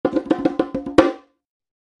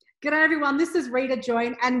G'day everyone, this is Rita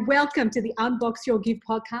Joy and welcome to the Unbox Your Give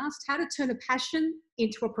podcast, how to turn a passion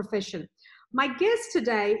into a profession. My guest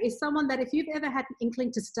today is someone that if you've ever had an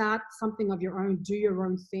inkling to start something of your own, do your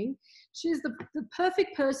own thing, she's the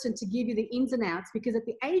perfect person to give you the ins and outs because at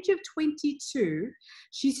the age of 22,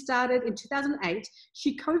 she started in 2008,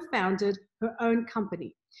 she co-founded her own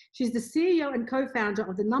company. She's the CEO and co-founder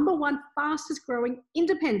of the #1 fastest growing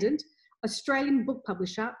independent Australian book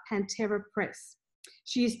publisher, Pantera Press.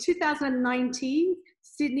 She is 2019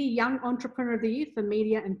 Sydney Young Entrepreneur of the Year for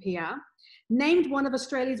Media and PR, named one of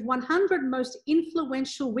Australia's 100 most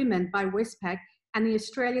influential women by Westpac and the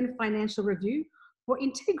Australian Financial Review for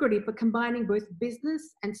integrity for combining both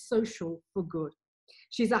business and social for good.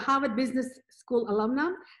 She's a Harvard Business School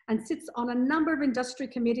alumna and sits on a number of industry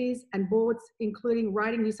committees and boards, including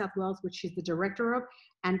Writing New South Wales, which she's the director of,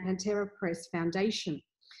 and Pantera Press Foundation.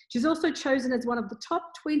 She's also chosen as one of the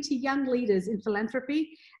top 20 young leaders in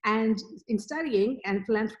philanthropy and in studying and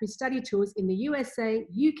philanthropy study tours in the USA,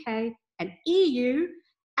 UK, and EU.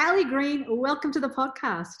 Ali Green, welcome to the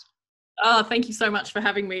podcast. Oh, thank you so much for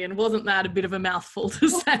having me. And wasn't that a bit of a mouthful to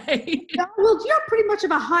say? Well, you're pretty much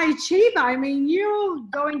of a high achiever. I mean, you're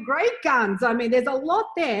going great guns. I mean, there's a lot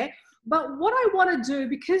there. But what I want to do,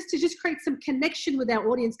 because to just create some connection with our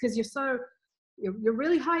audience, because you're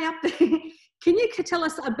really high up there. Can you tell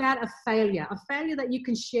us about a failure that you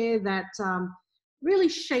can share that really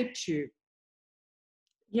shaped you?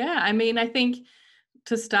 Yeah, I mean, I think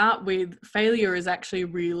to start with, failure is actually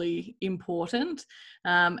really important.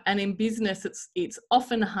 And in business, it's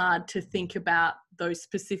often hard to think about those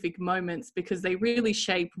specific moments because they really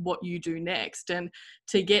shape what you do next. And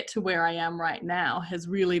to get to where I am right now has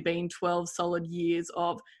really been 12 solid years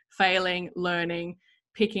of failing, learning,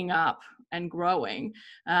 picking up and growing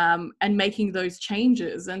and making those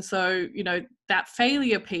changes. And so, that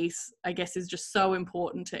failure piece, I guess, is just so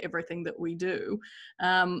important to everything that we do.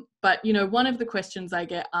 But, one of the questions I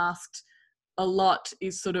get asked a lot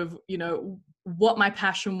is sort of, what my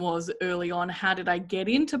passion was early on. How did I get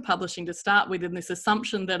into publishing to start with? And this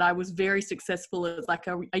assumption that I was very successful as like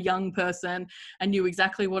a young person and knew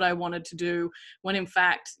exactly what I wanted to do, when in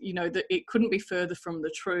fact, that it couldn't be further from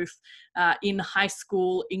the truth. In high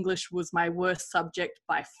school, English was my worst subject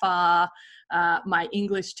by far. My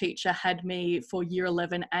English teacher had me for year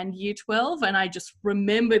 11 and year 12. And I just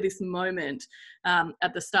remember this moment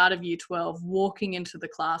at the start of year 12, walking into the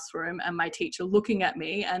classroom and my teacher looking at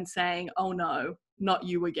me and saying, "Oh no, not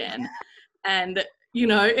you again." And,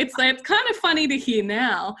 it's kind of funny to hear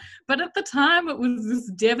now, but at the time it was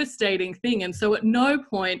this devastating thing. And so at no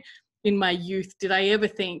point in my youth did I ever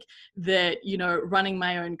think that, running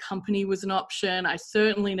my own company was an option. I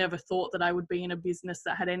certainly never thought that I would be in a business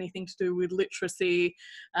that had anything to do with literacy.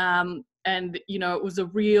 And, it was a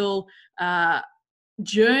real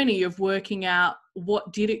journey of working out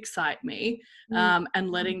what did excite me and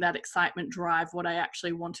letting that excitement drive what I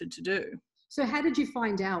actually wanted to do. So how did you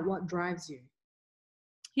find out what drives you?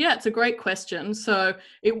 Yeah, it's a great question. So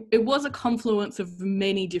it was a confluence of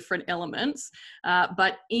many different elements,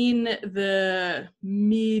 but in the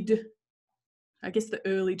the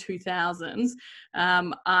early 2000s,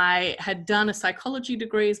 I had done a psychology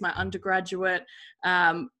degree as my undergraduate.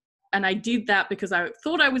 And I did that because I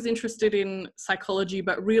thought I was interested in psychology,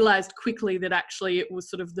 but realized quickly that actually it was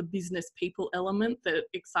sort of the business people element that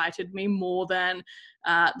excited me more than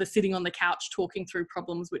the sitting on the couch talking through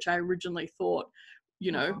problems, which I originally thought,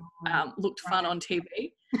 looked fun on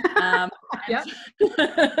TV.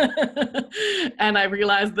 And I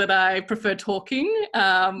realized that I prefer talking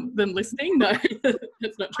than listening. No,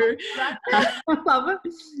 that's not true. I love it.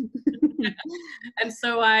 And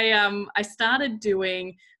so I started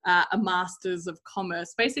doing a Master's of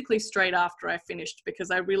Commerce, basically straight after I finished, because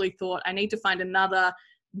I really thought I need to find another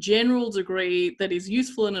general degree that is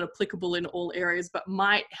useful and applicable in all areas, but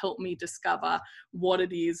might help me discover what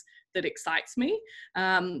it is that excites me.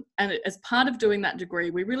 And as part of doing that degree,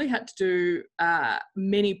 we really had to do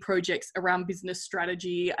many projects around business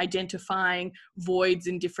strategy, identifying voids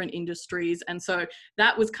in different industries. And so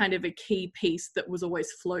that was kind of a key piece that was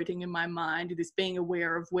always floating in my mind, this being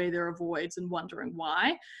aware of where there are voids and wondering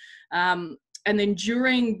why. And then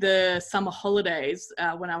during the summer holidays,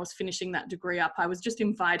 when I was finishing that degree up, I was just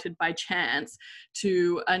invited by chance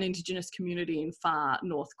to an Indigenous community in far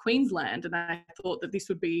North Queensland. And I thought that this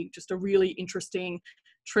would be just a really interesting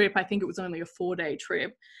trip. I think it was only a 4-day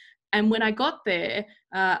trip. And when I got there,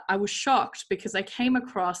 I was shocked because I came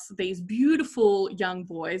across these beautiful young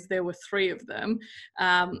boys. There were 3 of them.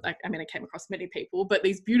 I came across many people, but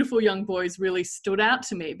these beautiful young boys really stood out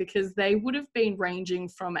to me because they would have been ranging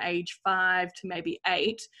from age 5 to maybe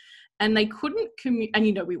 8. And they couldn't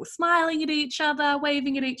and we were smiling at each other,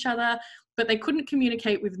 waving at each other, but they couldn't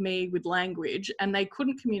communicate with me with language, and they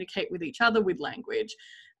couldn't communicate with each other with language.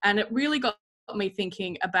 And it really got me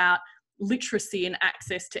thinking about literacy and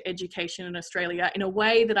access to education in Australia in a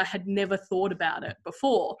way that I had never thought about it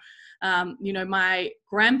before. My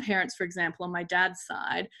grandparents, for example, on my dad's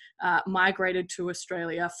side, migrated to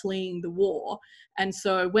Australia fleeing the war. And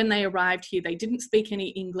so when they arrived here, they didn't speak any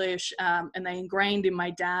English, and they ingrained in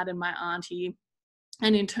my dad and my auntie,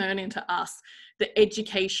 and in turn into us, that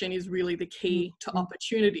education is really the key to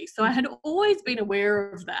opportunity. So I had always been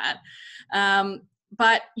aware of that.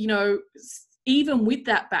 But even with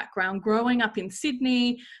that background, growing up in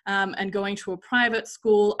Sydney and going to a private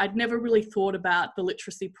school, I'd never really thought about the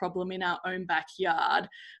literacy problem in our own backyard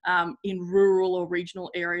in rural or regional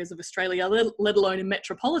areas of Australia, let alone in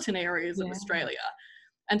metropolitan areas of Australia.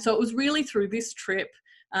 And so it was really through this trip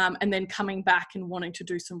and then coming back and wanting to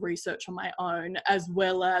do some research on my own, as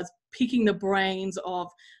well as picking the brains of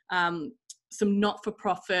some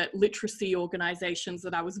not-for-profit literacy organisations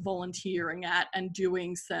that I was volunteering at and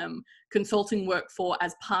doing some consulting work for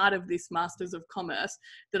as part of this Masters of Commerce,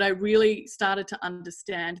 that I really started to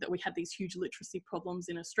understand that we had these huge literacy problems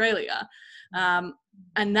in Australia.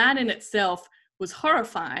 And that in itself was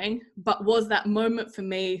horrifying, but was that moment for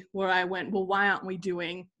me where I went, well, why aren't we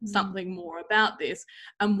doing something more about this?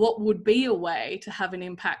 And what would be a way to have an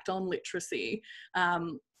impact on literacy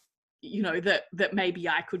that maybe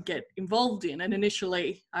I could get involved in. And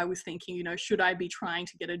initially I was thinking, should I be trying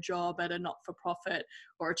to get a job at a not-for-profit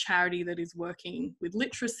or a charity that is working with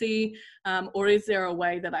literacy? Or is there a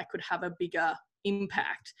way that I could have a bigger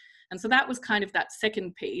impact? And so that was kind of that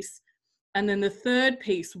second piece. And then the third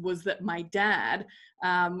piece was that my dad,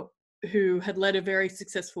 who had led a very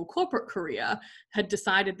successful corporate career, had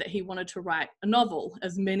decided that he wanted to write a novel,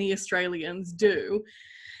 as many Australians do.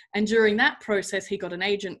 And during that process, he got an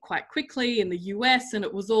agent quite quickly in the US, and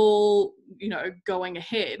it was all, going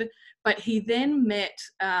ahead. But he then met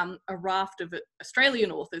a raft of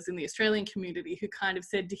Australian authors in the Australian community who kind of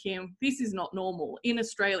said to him, this is not normal. In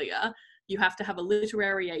Australia, you have to have a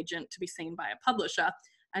literary agent to be seen by a publisher,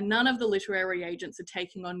 and none of the literary agents are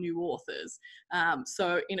taking on new authors.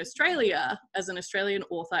 So in Australia, as an Australian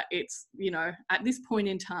author, it's, at this point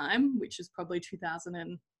in time, which is probably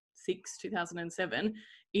 2006, 2007,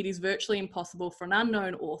 it is virtually impossible for an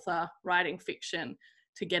unknown author writing fiction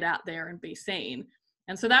to get out there and be seen.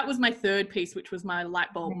 And so that was my third piece, which was my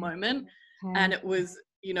light bulb moment. And it was,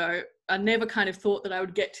 I never kind of thought that I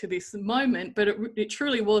would get to this moment, but it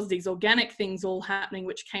truly was these organic things all happening,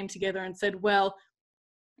 which came together and said, well,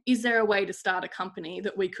 is there a way to start a company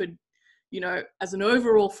that we could, as an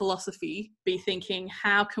overall philosophy, be thinking,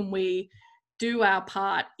 how can we do our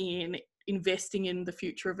part in investing in the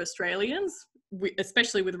future of Australians,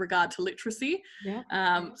 especially with regard to literacy?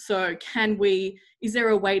 So is there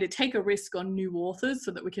a way to take a risk on new authors so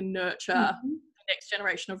that we can nurture the next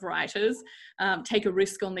generation of writers, take a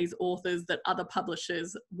risk on these authors that other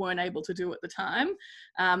publishers weren't able to do at the time?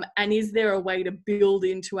 And is there a way to build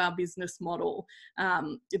into our business model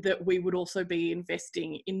that we would also be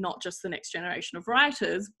investing in not just the next generation of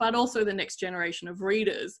writers, but also the next generation of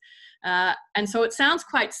readers? And so it sounds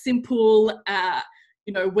quite simple,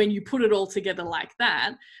 when you put it all together like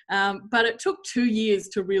that. But it took 2 years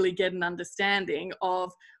to really get an understanding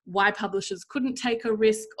of why publishers couldn't take a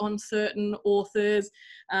risk on certain authors,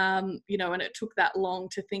 and it took that long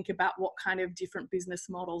to think about what kind of different business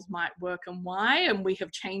models might work and why. And we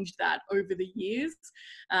have changed that over the years.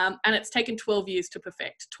 And it's taken 12 years to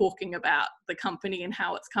perfect talking about the company and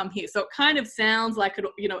how it's come here. So it kind of sounds like,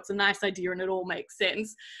 it's a nice idea and it all makes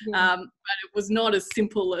sense. But it was not as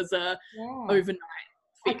simple as a overnight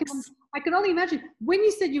fix. I can only imagine. When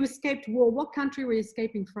you said you escaped war, what country were you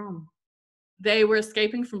escaping from? They were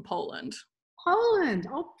escaping from Poland. Poland.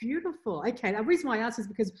 Oh, beautiful. Okay. The reason why I asked is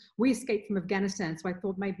because we escaped from Afghanistan. So I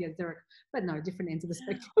thought maybe but no, different ends of the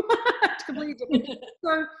spectrum. Completely different.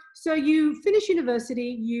 So you finish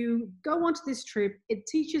university, you go onto this trip. It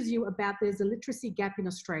teaches you about there's a literacy gap in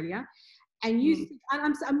Australia. And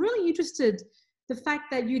I'm really interested, the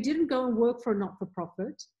fact that you didn't go and work for a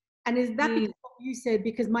not-for-profit. And is that because what you said,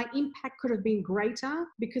 because my impact could have been greater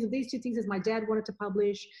because of these two things, as my dad wanted to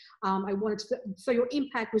publish, so your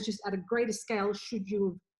impact was just at a greater scale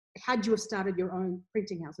had you have started your own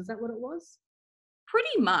printing house? Is that what it was?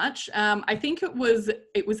 Pretty much. I think it was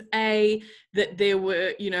that there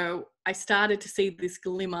were, I started to see this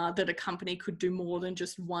glimmer that a company could do more than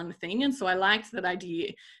just one thing. And so I liked that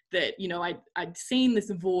idea that, I'd seen this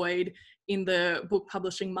void in the book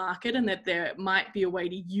publishing market, and that there might be a way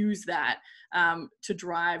to use that to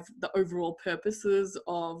drive the overall purposes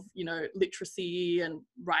of, literacy and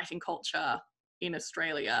writing culture in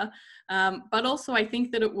Australia. But also I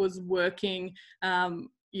think that it was working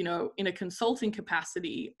in a consulting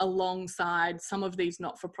capacity alongside some of these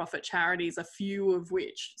not-for-profit charities, a few of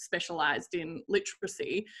which specialized in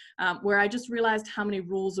literacy, where I just realized how many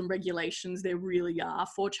rules and regulations there really are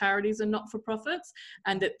for charities and not-for-profits,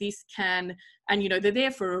 and that this can, and they're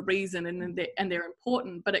there for a reason, and they're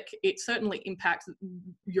important, but it certainly impacts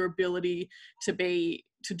your ability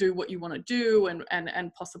to do what you want to do,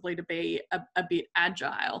 and possibly to be a bit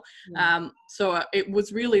agile. Yeah. So it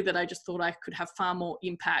was really that I just thought I could have far more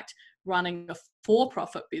impact running a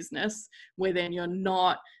for-profit business, where then you're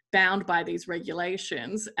not bound by these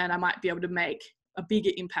regulations, and I might be able to make a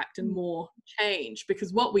bigger impact and more change.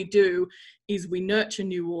 Because what we do is we nurture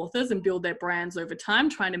new authors and build their brands over time,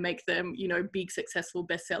 trying to make them, big, successful,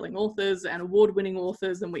 best-selling authors and award-winning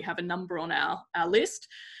authors, and we have a number on our list.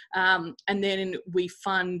 And then we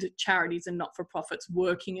fund charities and not-for-profits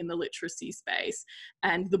working in the literacy space.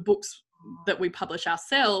 And the books that we publish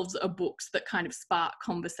ourselves are books that kind of spark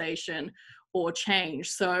conversation or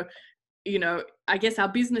change. So, I guess our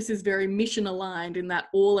business is very mission aligned, in that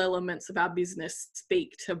all elements of our business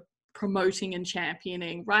speak to promoting and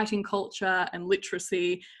championing writing culture and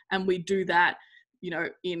literacy. And we do that,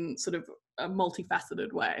 in sort of a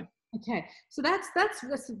multifaceted way. Okay, so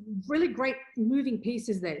that's really great moving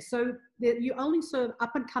pieces there. So you only serve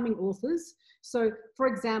up and coming authors. So for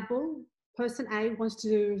example, person A wants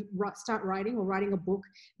to start writing or writing a book.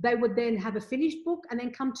 They would then have a finished book and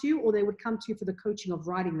then come to you, or they would come to you for the coaching of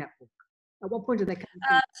writing that book. At what point do they come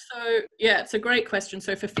to you? So yeah, it's a great question.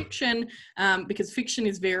 So for fiction, because fiction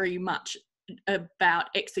is very much about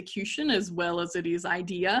execution as well as it is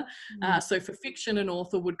idea. So for fiction, an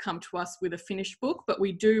author would come to us with a finished book, but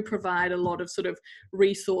we do provide a lot of sort of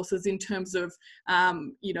resources in terms of,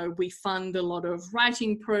 we fund a lot of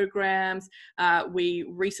writing programs. We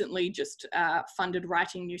recently just funded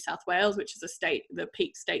Writing New South Wales, which is the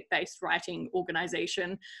peak state-based writing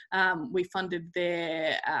organisation. We funded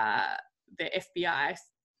their FBI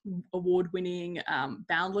award-winning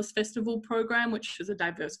Boundless Festival program, which is a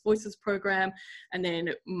diverse voices program, and then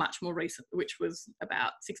much more recent, which was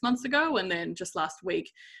about 6 months ago, and then just last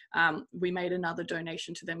week we made another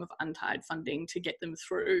donation to them of untied funding to get them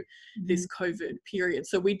through this COVID period.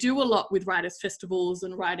 So we do a lot with writers' festivals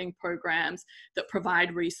and writing programs that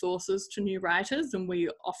provide resources to new writers, and we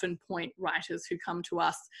often point writers who come to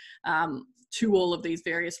us to all of these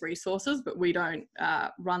various resources, but we don't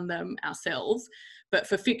run them ourselves. But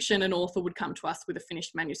for fiction, an author would come to us with a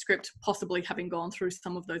finished manuscript, possibly having gone through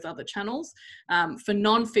some of those other channels. For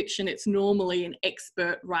non-fiction, it's normally an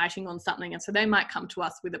expert writing on something, and so they might come to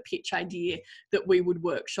us with a pitch idea that we would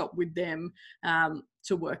workshop with them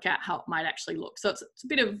to work out how it might actually look. So it's a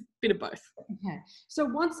bit of both. Okay. So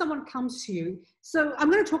once someone comes to you, so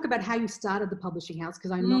I'm going to talk about how you started the publishing house,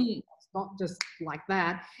 because I know it's not just like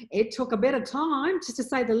that. It took a bit of time, just to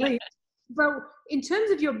say the least. So in terms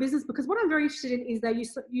of your business, because what I'm very interested in is that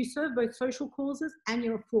you serve both social causes and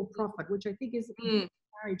you're a for-profit, which I think is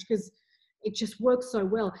marriage, because it just works so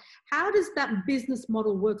well. How does that business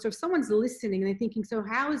model work? So if someone's listening and they're thinking, so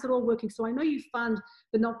how is it all working? So I know you fund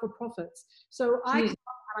the not-for-profits. So I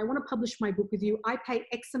want to publish my book with you. I pay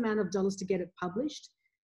X amount of dollars to get it published.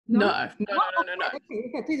 No.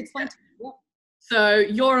 Okay, please explain to me. Yeah. So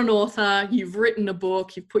you're an author, you've written a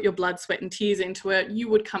book, you've put your blood, sweat and tears into it. You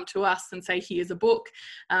would come to us and say, here's a book.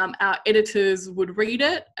 Our editors would read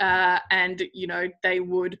it and, they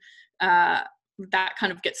would, that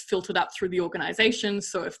kind of gets filtered up through the organization.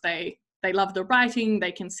 So if they love the writing,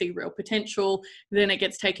 they can see real potential. Then it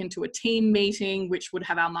gets taken to a team meeting, which would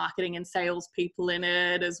have our marketing and sales people in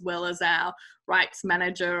it, as well as our rights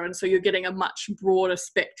manager. And so you're getting a much broader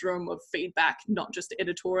spectrum of feedback, not just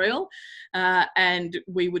editorial. And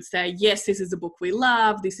we would say, yes, this is a book we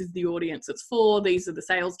love. This is the audience it's for. These are the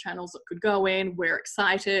sales channels that could go in. We're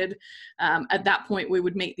excited. At that point, we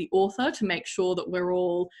would meet the author to make sure that we're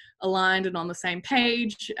all aligned and on the same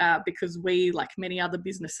page, because we, like many other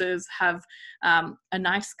businesses, have a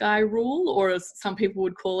nice guy rule, or as some people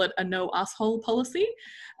would call it, a no asshole policy.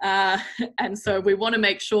 And so we want to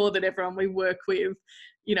make sure that everyone we work with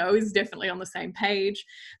is definitely on the same page.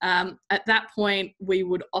 At that point, we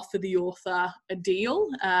would offer the author a deal.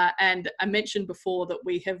 And I mentioned before that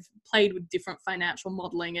we have played with different financial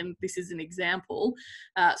modeling, and this is an example.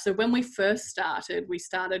 So when we first started, we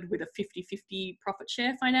started with a 50-50 profit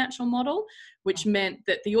share financial model, which meant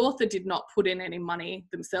that the author did not put in any money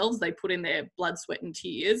themselves. They put in their blood, sweat, and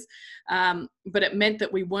tears. But it meant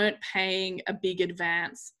that we weren't paying a big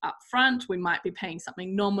advance up front. We might be paying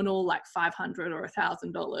something nominal like $500 or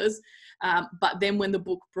 $1,000. But then when the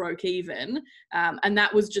book broke even, and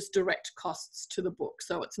that was just direct costs to the book.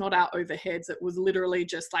 So it's not our overheads. It was literally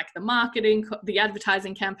just like the marketing, the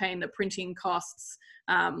advertising campaign, the printing costs,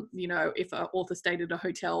 if an author stayed at a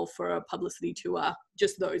hotel for a publicity tour,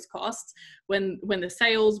 just those costs. When the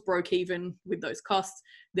sales broke even with those costs,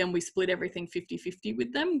 then we split everything 50-50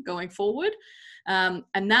 with them going forward. And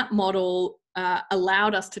that model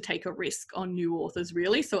allowed us to take a risk on new authors,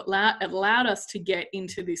 really. So it allowed us to get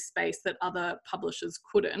into this space that other publishers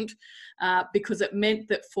couldn't, because it meant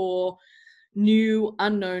that for new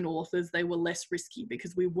unknown authors, they were less risky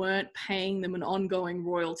because we weren't paying them an ongoing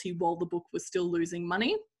royalty while the book was still losing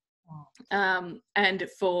money. But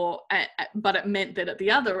it meant that at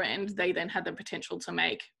the other end, they then had the potential to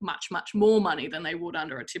make much, much more money than they would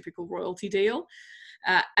under a typical royalty deal.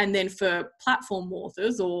 And then for platform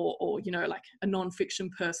authors or like a non-fiction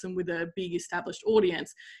person with a big established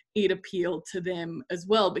audience, it appealed to them as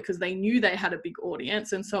well because they knew they had a big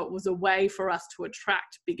audience. And so it was a way for us to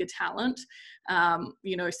attract bigger talent,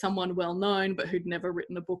 someone well known but who'd never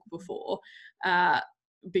written a book before,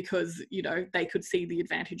 because, they could see the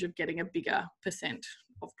advantage of getting a bigger percent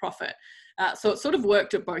of profit. So it sort of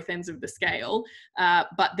worked at both ends of the scale.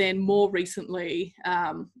 But then more recently,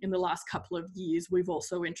 in the last couple of years, we've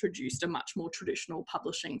also introduced a much more traditional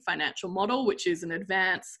publishing financial model, which is an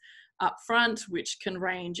advance upfront, which can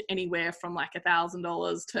range anywhere from like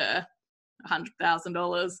 $1,000 to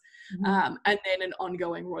 $100,000, and then an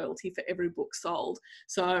ongoing royalty for every book sold.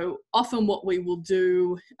 So often what we will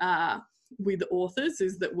do with authors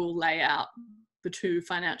is that we'll lay out the two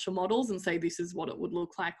financial models and say this is what it would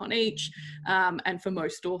look like on each, and for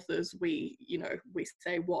most authors we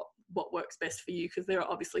say what works best for you, because there are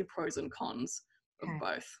obviously pros and cons of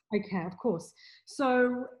both. Okay, of course.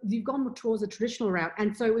 So you've gone towards a traditional route,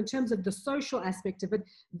 and so in terms of the social aspect of it,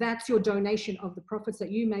 that's your donation of the profits that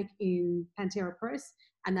you make in Pantera Press,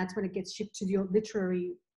 and that's when it gets shipped to your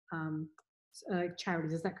literary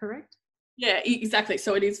charities. Is that correct? Yeah, exactly.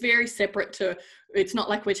 So it is very separate it's not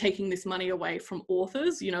like we're taking this money away from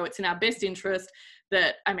authors. It's in our best interest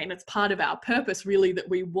it's part of our purpose really, that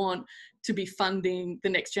we want to be funding the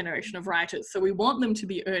next generation of writers. So we want them to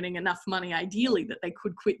be earning enough money, ideally, that they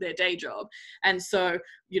could quit their day job. And so,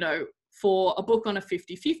 for a book on a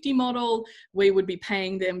 50-50 model, we would be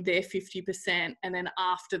paying them their 50%. And then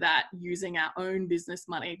after that, using our own business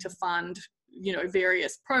money to fund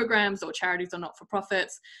various programs or charities or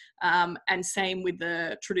not-for-profits, and same with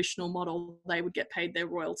the traditional model. They would get paid their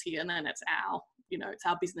royalty, and then it's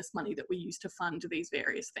our business money that we use to fund these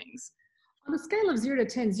various things. On a scale of 0 to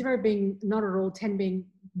 10, 0 being not at all, 10 being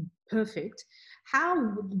perfect,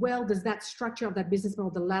 how well does that structure of that business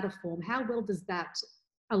model, the ladder form, how well does that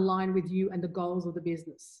align with you and the goals of the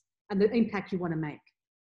business and the impact you want to make?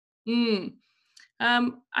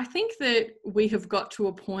 I think that we have got to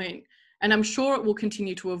a point, and I'm sure it will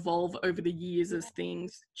continue to evolve over the years as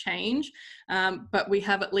things change. But we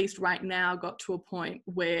have at least right now got to a point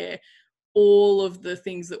where all of the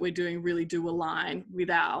things that we're doing really do align with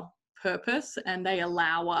our purpose, and they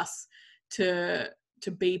allow us to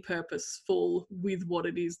be purposeful with what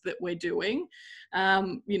it is that we're doing.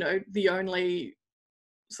 The only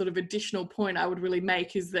sort of additional point I would really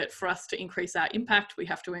make is that for us to increase our impact, we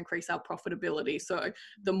have to increase our profitability. So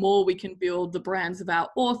the more we can build the brands of our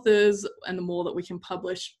authors, and the more that we can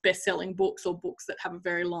publish best-selling books or books that have a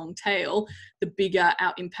very long tail, the bigger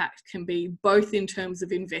our impact can be, both in terms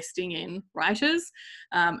of investing in writers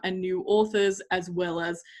and new authors, as well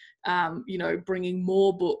as bringing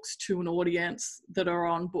more books to an audience that are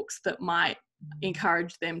on books that might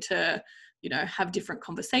encourage them to have different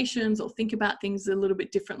conversations or think about things a little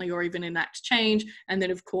bit differently, or even enact change. And then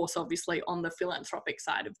of course, obviously on the philanthropic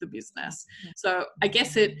side of the business. So I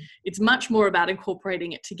guess it's much more about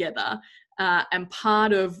incorporating it together. And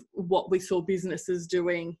part of what we saw businesses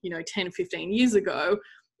doing, 10, 15 years ago,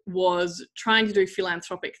 was trying to do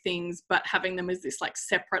philanthropic things, but having them as this like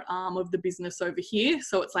separate arm of the business over here.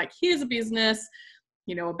 So it's like, here's a business,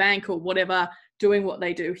 a bank or whatever, doing what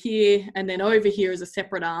they do here, and then over here is a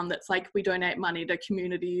separate arm that's like, we donate money to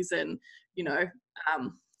communities and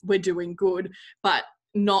we're doing good. But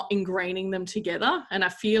not ingraining them together. And I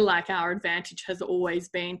feel like our advantage has always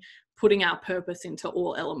been putting our purpose into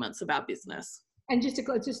all elements of our business. And just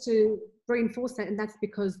to reinforce that, and that's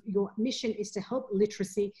because your mission is to help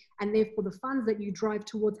literacy, and therefore the funds that you drive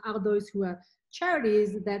towards are those who are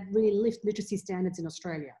charities that really lift literacy standards in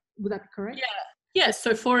Australia. Would that be correct? Yeah. Yes.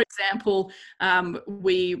 So, for example,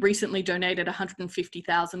 we recently donated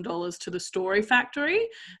 $150,000 to the Story Factory.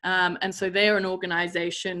 And so they're an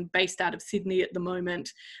organisation based out of Sydney at the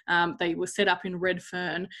moment. They were set up in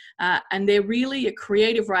Redfern, and they're really a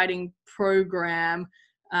creative writing program.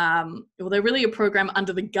 Well, they're really a program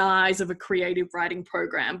under the guise of a creative writing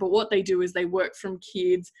program. But what they do is they work from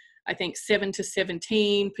kids, I think 7 to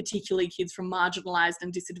 17, particularly kids from marginalised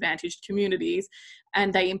and disadvantaged communities.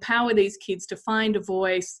 And they empower these kids to find a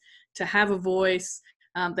voice, to have a voice.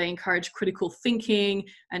 They encourage critical thinking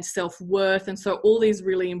and self-worth. And so all these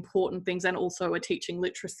really important things, and also are teaching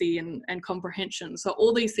literacy and comprehension. So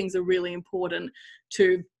all these things are really important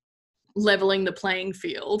to leveling the playing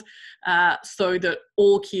field, so that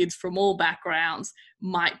all kids from all backgrounds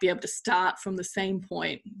might be able to start from the same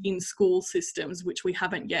point in school systems, which we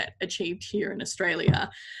haven't yet achieved here in Australia.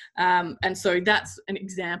 And so that's an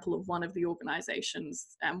example of one of the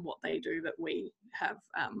organisations and what they do that we have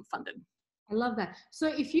funded. I love that. So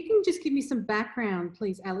if you can just give me some background,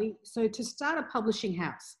 please, Ali. So to start a publishing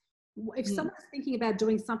house, if someone's thinking about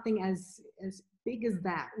doing something as big as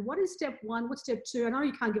that, what is step one? What's step two? I know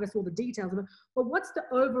you can't give us all the details of it, but what's the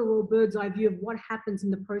overall bird's eye view of what happens in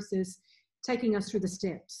the process, taking us through the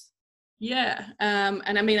steps? Yeah.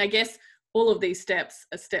 And I mean, I guess all of these steps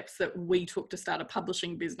are steps that we took to start a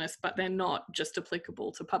publishing business, but they're not just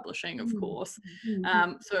applicable to publishing, of course.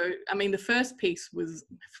 So, I mean, the first piece was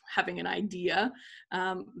having an idea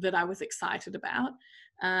that I was excited about.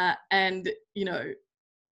 And, you know,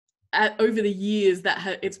 over the years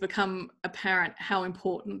it's become apparent how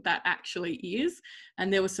important that actually is.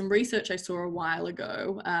 And there was some research I saw a while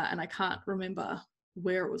ago, and I can't remember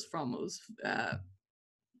where it was from. It was I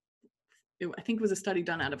think it was a study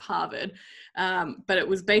done out of Harvard, but it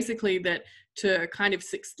was basically that to kind of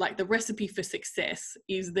like the recipe for success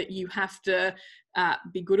is that you have to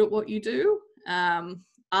be good at what you do.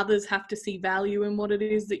 Others have to see value in what it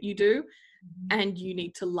is that you do, and you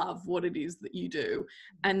need to love what it is that you do.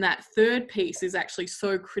 And that third piece is actually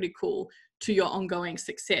so critical to your ongoing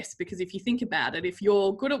success, because if you think about it, if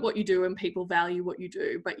you're good at what you do and people value what you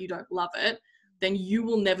do, but you don't love it, then you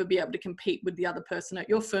will never be able to compete with the other person at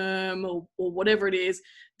your firm or whatever it is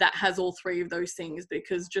that has all three of those things,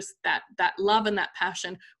 because just that love and that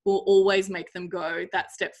passion will always make them go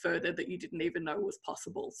that step further that you didn't even know was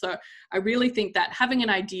possible. So I really think that having an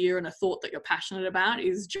idea and a thought that you're passionate about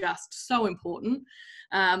is just so important.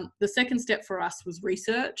 The second step for us was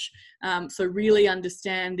research. So really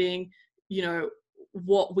understanding, you know,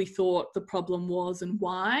 what we thought the problem was and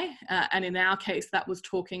why. And in our case, that was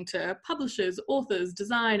talking to publishers, authors,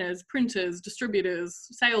 designers, printers, distributors,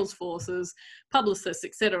 sales forces, publicists,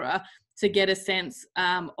 etc., to get a sense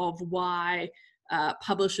of why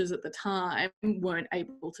publishers at the time weren't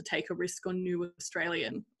able to take a risk on new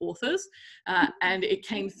Australian authors. And it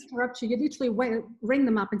came... Interrupt you. You literally ring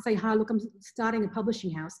them up and say, hi, look, I'm starting a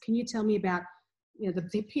publishing house. Can you tell me about, you know,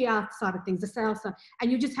 the PR side of things, the sales side,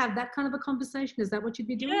 and you just have that kind of a conversation? Is that what you'd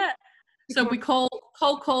be doing? Yeah. So we cold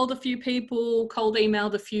called a few people, cold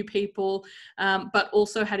emailed a few people, but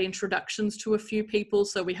also had introductions to a few people.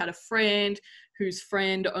 So we had a friend whose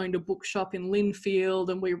friend owned a bookshop in Linfield,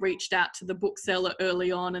 and we reached out to the bookseller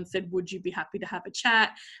early on and said, would you be happy to have a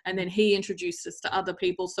chat? And then he introduced us to other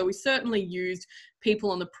people. So we certainly used people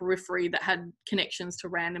on the periphery that had connections to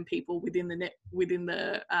random people within the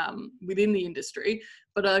industry,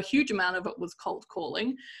 but a huge amount of it was cold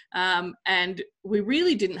calling. And we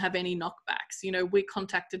really didn't have any knockbacks. You know, we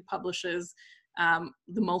contacted publishers,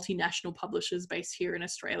 the multinational publishers based here in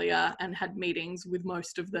Australia, and had meetings with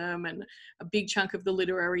most of them, and a big chunk of the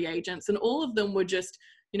literary agents, and all of them were just,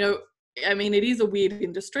 you know, I mean, it is a weird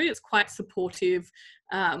industry. It's quite supportive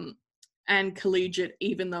and collegiate,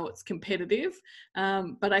 even though it's competitive.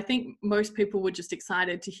 But I think most people were just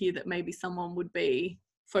excited to hear that maybe someone would be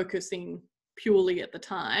focusing purely at the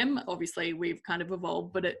time. Obviously, we've kind of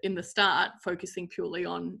evolved, but in the start, focusing purely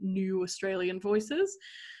on new Australian voices.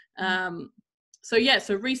 So yeah,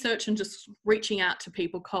 so research and just reaching out to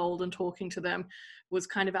people cold and talking to them was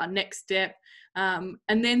kind of our next step. And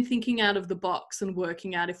then thinking out of the box and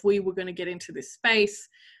working out if we were going to get into this space,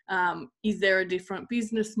 Is there a different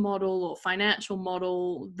business model or financial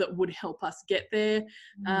model that would help us get there?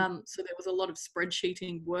 So there was a lot of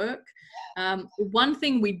spreadsheeting work. One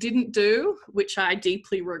thing we didn't do, which I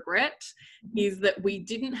deeply regret, is that we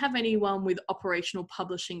didn't have anyone with operational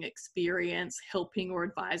publishing experience helping or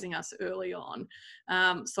advising us early on.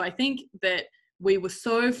 So I think that we were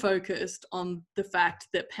so focused on the fact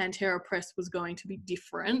that Pantera Press was going to be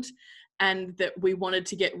different and that we wanted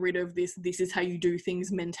to get rid of this is how you do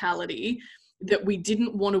things mentality, that we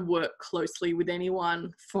didn't want to work closely with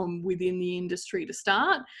anyone from within the industry to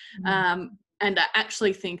start. And I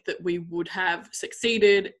actually think that we would have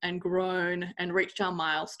succeeded and grown and reached our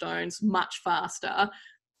milestones much faster.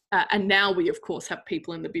 And now we, of course, have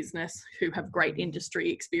people in the business who have great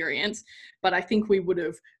industry experience, but I think we would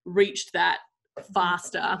have reached that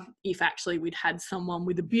faster if actually we'd had someone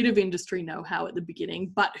with a bit of industry know-how at the beginning,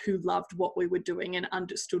 but who loved what we were doing and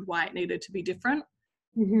understood why it needed to be different.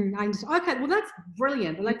 Okay, well, that's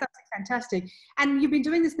brilliant. Like, that's fantastic. And you've been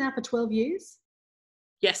doing this now for 12 years?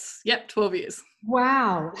 Yes. Yep. 12 years.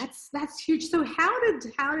 Wow. That's huge. So how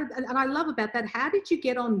did, and I love about that, how did you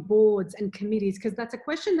get on boards and committees? Because that's a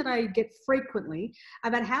question that I get frequently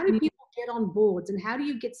about how do people get on boards and how do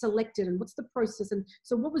you get selected and what's the process? And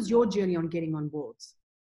so what was your journey on getting on boards?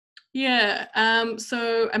 Yeah.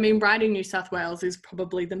 So, I mean, Writing New South Wales is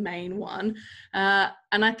probably the main one.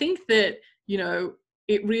 And I think that, you know,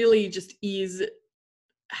 it really just is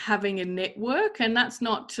having a network, and that's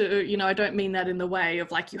not to, you know, I don't mean that in the way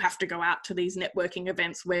of like you have to go out to these networking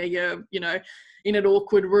events where you're, you know, in an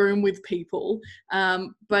awkward room with people,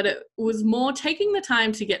 but it was more taking the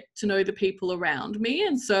time to get to know the people around me.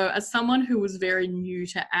 And so as someone who was very new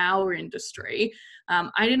to our industry,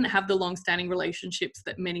 I didn't have the long-standing relationships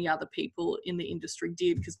that many other people in the industry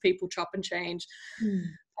did, because people chop and change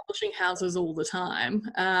publishing houses all the time.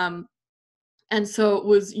 And so it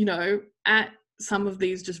was, you know, at some of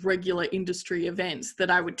these just regular industry events that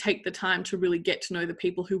I would take the time to really get to know the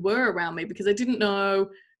people who were around me, because I didn't know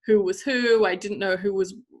who was who. I didn't know who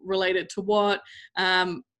was related to what.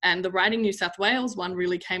 And the Writing New South Wales one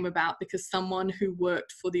really came about because someone who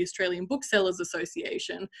worked for the Australian Booksellers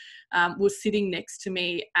Association was sitting next to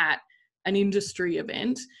me at an industry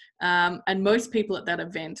event. And most people at that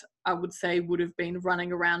event, I would say, would have been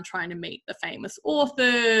running around trying to meet the famous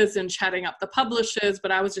authors and chatting up the publishers.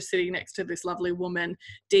 But I was just sitting next to this lovely woman,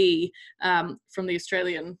 Dee, from the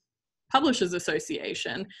Australian Publishers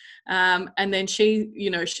Association. And then she,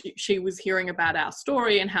 you know, she was hearing about our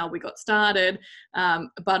story and how we got started,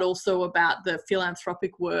 but also about the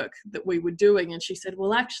philanthropic work that we were doing. And she said,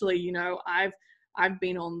 well, actually, you know, I've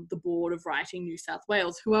been on the board of Writing New South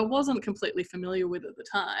Wales, who I wasn't completely familiar with at the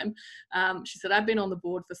time. She said, I've been on the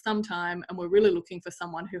board for some time and we're really looking for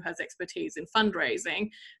someone who has expertise in fundraising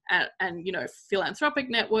and you know, philanthropic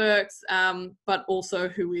networks, but also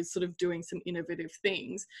who is sort of doing some innovative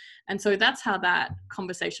things. And so that's how that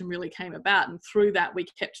conversation really came about. And through that, we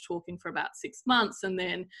kept talking for about 6 months. And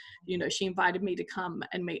then, you know, she invited me to come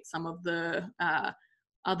and meet some of the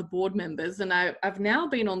other board members, and I've now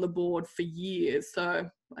been on the board for years. So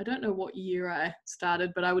I don't know what year I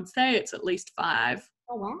started, but I would say it's at least 5.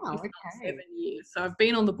 Oh wow, okay. 7 years. So I've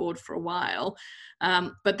been on the board for a while,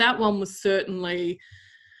 but that one was certainly,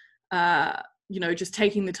 you know, just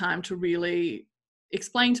taking the time to really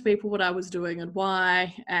explain to people what I was doing and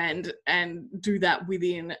why, and do that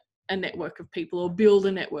within a network of people, or build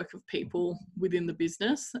a network of people within the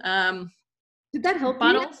business. Did that help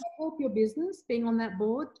you? Did that help your business, being on that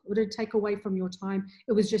board? Or did it take away from your time?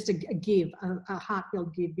 It was just a give, a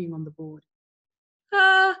heartfelt give, being on the board.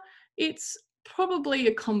 It's probably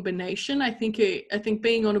a combination. I think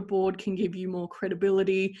being on a board can give you more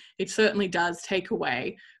credibility. It certainly does take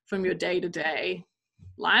away from your day-to-day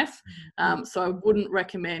life. So I wouldn't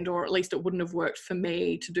recommend, or at least it wouldn't have worked for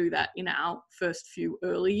me to do that in our first few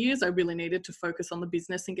early years. I really needed to focus on the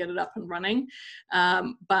business and get it up and running.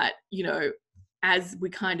 But, you know, as we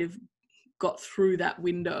kind of got through that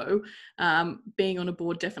window, being on a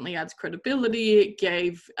board definitely adds credibility. It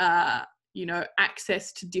gave, you know,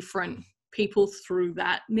 access to different people through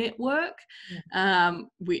that network,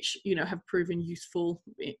 which, you know, have proven useful,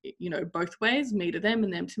 you know, both ways, me to them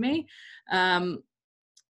and them to me.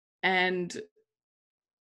 And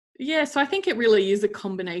yeah, so I think it really is a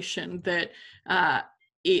combination that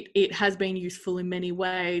it has been useful in many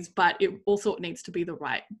ways, but it also needs to be the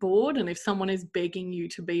right board. And if someone is begging you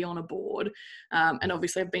to be on a board, and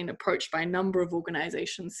obviously I've been approached by a number of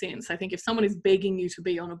organizations since, I think if someone is begging you to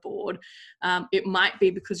be on a board, it might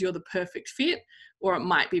be because you're the perfect fit, or it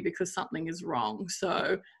might be because something is wrong.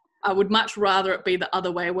 So I would much rather it be the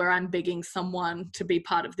other way, where I'm begging someone to be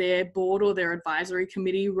part of their board or their advisory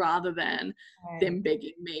committee rather than them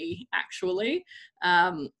begging me actually.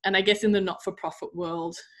 And I guess in the not-for-profit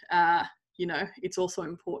world, you know, it's also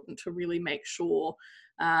important to really make sure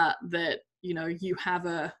that, you know, you have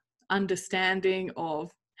a understanding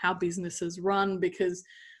of how businesses run, because,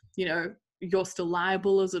 you know, you're still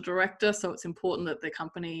liable as a director, so it's important that the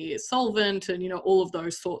company is solvent and, you know, all of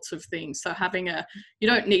those sorts of things. So you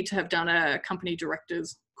don't need to have done a company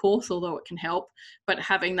director's course, although it can help, but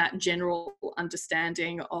having that general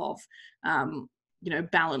understanding of, you know,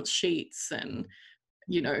 balance sheets and,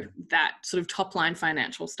 you know, that sort of top line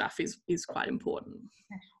financial stuff is quite important.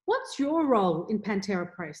 What's your role in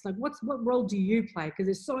Pantera Press? Like, what role do you play? Because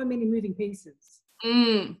there's so many moving pieces.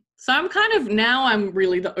 So I'm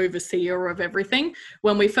really the overseer of everything.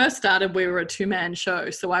 When we first started, we were a two-man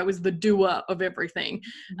show. So I was the doer of everything,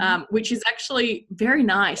 which is actually very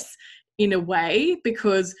nice in a way,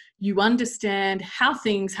 because you understand how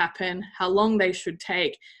things happen, how long they should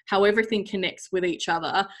take, how everything connects with each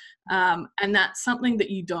other. And that's something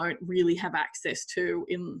that you don't really have access to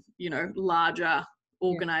in, you know, larger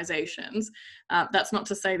organizations. That's not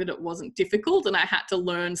to say that it wasn't difficult and I had to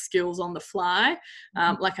learn skills on the fly.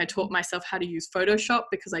 Like I taught myself how to use Photoshop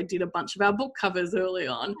because I did a bunch of our book covers early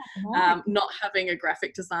on, not having a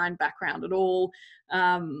graphic design background at all.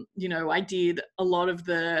 You know, I did a lot of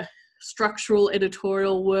the structural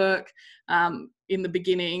editorial work in the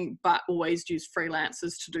beginning, but always used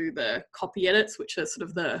freelancers to do the copy edits, which are sort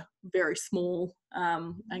of the very small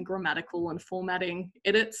and grammatical and formatting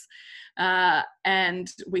edits.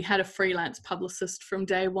 And we had a freelance publicist from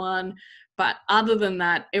day one. But other than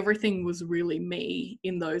that, everything was really me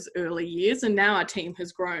in those early years. And now our team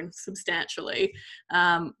has grown substantially.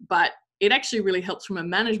 But it actually really helps from a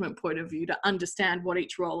management point of view to understand what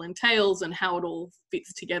each role entails and how it all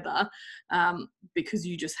fits together, because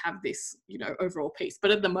you just have this, you know, overall piece.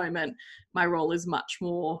 But at the moment, my role is much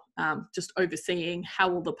more just overseeing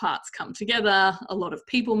how all the parts come together, a lot of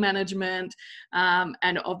people management,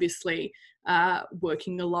 and obviously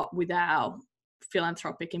working a lot with our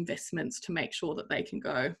philanthropic investments to make sure that they can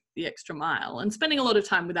go the extra mile, and spending a lot of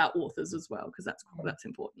time with our authors as well, because that's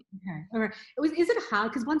important. Okay, all right. Is it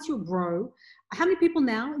hard? Because once you grow, how many people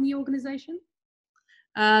now in the organization?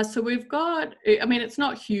 So we've got, I mean, it's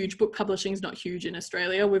not huge. Book publishing is not huge in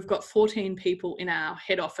Australia. We've got 14 people in our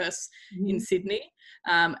head office in Sydney.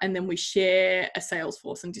 And then we share a sales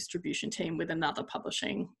force and distribution team with another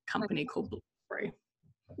publishing company called Bloomsbury.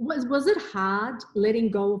 Was it hard letting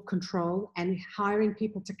go of control and hiring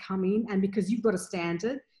people to come in? And because you've got a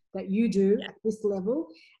standard that you do at this level,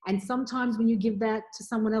 and sometimes when you give that to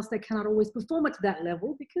someone else, they cannot always perform it to that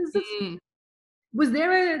level, because was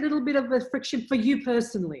there a little bit of a friction for you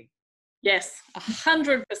personally? Yes,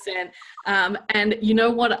 100%. And you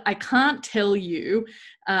know what? I can't tell you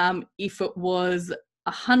if it was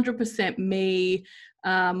 100% me,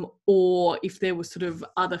 or if there were sort of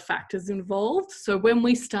other factors involved. So when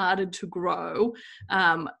we started to grow,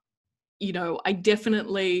 you know, I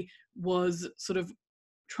definitely was sort of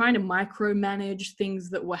trying to micromanage things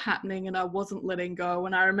that were happening, and I wasn't letting go.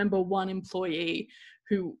 And I remember one employee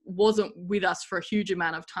who wasn't with us for a huge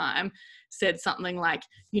amount of time said something like,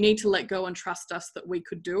 "You need to let go and trust us that we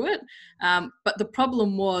could do it." But the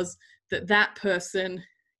problem was that person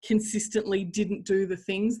consistently didn't do the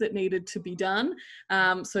things that needed to be done.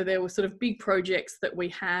 So there were sort of big projects that we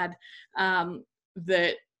had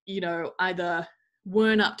that, you know, either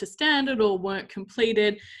weren't up to standard or weren't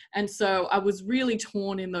completed. And so I was really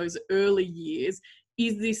torn in those early years.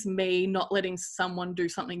 Is this me not letting someone do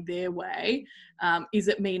something their way? Is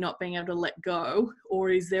it me not being able to let go?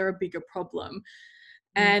 Or is there a bigger problem?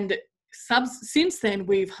 And since then,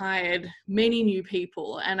 we've hired many new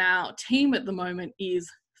people, and our team at the moment is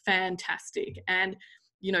fantastic. And,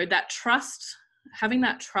 you know, that trust, having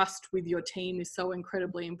that trust with your team is so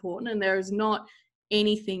incredibly important. And there is not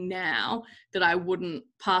anything now that I wouldn't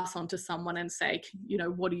pass on to someone and say, you know,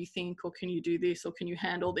 what do you think? Or can you do this? Or can you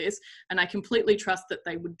handle this? And I completely trust that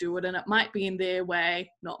they would do it. And it might be in their way,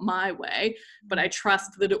 not my way, but I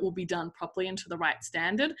trust that it will be done properly and to the right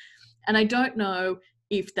standard. And I don't know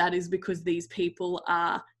if that is because these people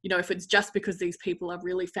are, you know, if it's just because these people are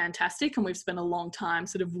really fantastic and we've spent a long time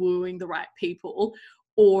sort of wooing the right people,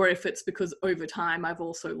 or if it's because over time I've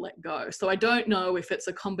also let go. So I don't know if it's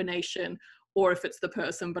a combination or if it's the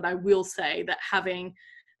person, but I will say that having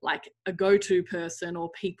like a go-to person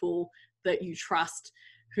or people that you trust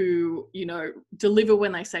who, you know, deliver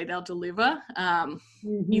when they say they'll deliver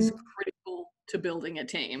is critical to building a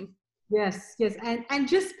team. Yes, yes. And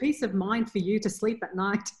just peace of mind for you to sleep at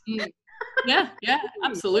night. Yeah,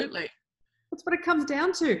 absolutely. That's what it comes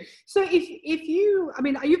down to. So if you, I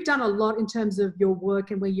mean, you've done a lot in terms of your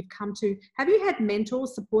work and where you've come to. Have you had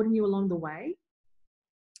mentors supporting you along the way?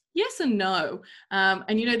 Yes and no. And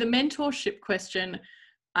the mentorship question,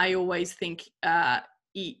 I always think,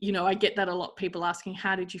 I get that a lot. People asking,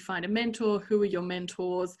 how did you find a mentor? Who are your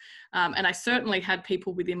mentors? And I certainly had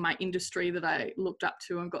people within my industry that I looked up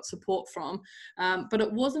to and got support from. But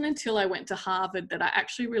it wasn't until I went to Harvard that I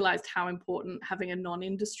actually realized how important having a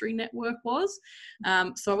non-industry network was.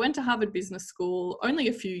 So I went to Harvard Business School only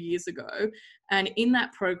a few years ago. And in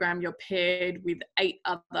that program, you're paired with 8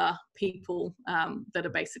 other people that are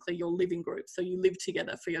basically your living group. So you live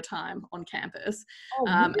together for your time on campus. Oh,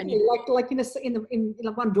 And really? you, Like in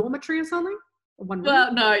like one dormitory or something? Or one room?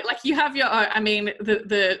 well, no, like you have your own, I mean,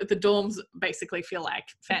 the dorms basically feel like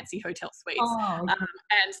fancy hotel suites. Oh, Um, okay.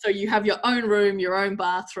 and so you have your own room, your own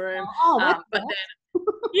bathroom. Oh, that's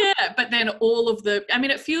But then all of I mean,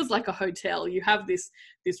 it feels like a hotel. You have this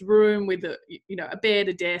room with a bed,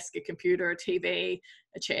 a desk, a computer, a TV,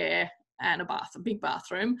 a chair, and a big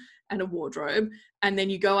bathroom and a wardrobe. And then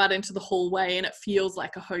you go out into the hallway and it feels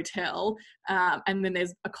like a hotel. And then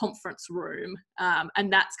there's a conference room.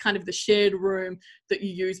 And that's kind of the shared room that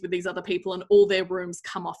you use with these other people, and all their rooms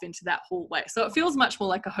come off into that hallway. So it feels much more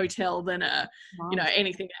like a hotel than nice.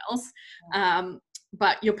 anything else.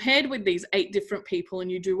 But you're paired with these 8 different people and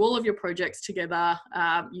you do all of your projects together.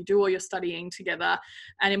 You do all your studying together.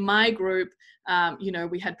 And in my group,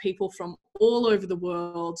 we had people from all over the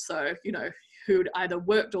world. So, who'd either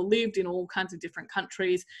worked or lived in all kinds of different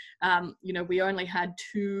countries. We only had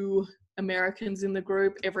 2 Americans in the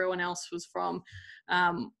group. Everyone else was from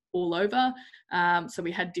all over. So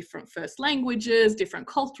we had different first languages, different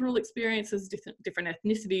cultural experiences, different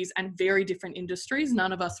ethnicities, and very different industries.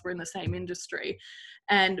 None of us were in the same industry.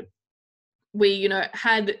 And we,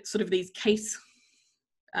 had sort of these case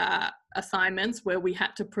assignments where we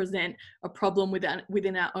had to present a problem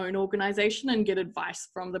within our own organization and get advice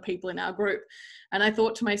from the people in our group. And I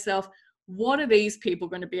thought to myself, what are these people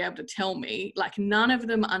going to be able to tell me? Like, none of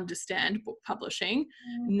them understand book publishing.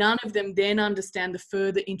 None of them then understand the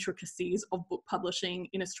further intricacies of book publishing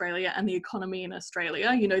in Australia and the economy in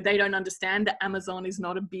Australia. They don't understand that Amazon is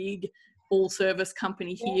not a big all service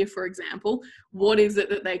company here, for example. What is it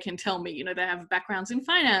that they can tell me? They have backgrounds in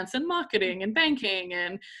finance and marketing and banking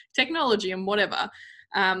and technology and whatever.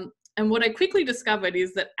 And what I quickly discovered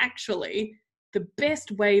is that actually the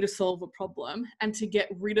best way to solve a problem and to get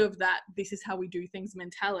rid of that "this is how we do things"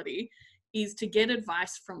 mentality is to get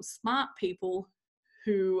advice from smart people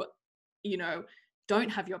who, don't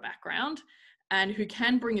have your background and who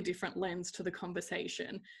can bring a different lens to the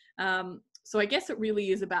conversation. So I guess it really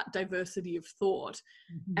is about diversity of thought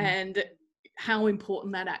and how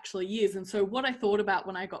important that actually is. And so what I thought about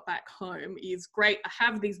when I got back home is, great, I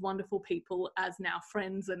have these wonderful people as now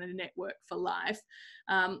friends and a network for life.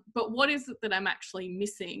 But what is it that I'm actually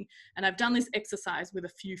missing? And I've done this exercise with a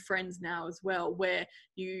few friends now as well, where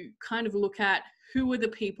you kind of look at who are the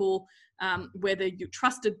people, whether you're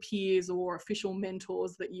trusted peers or official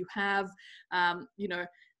mentors that you have,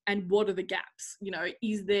 and what are the gaps?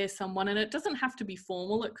 Is there someone, and it doesn't have to be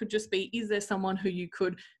formal, it could just be, is there someone who you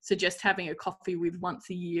could suggest having a coffee with once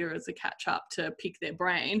a year as a catch up to pick their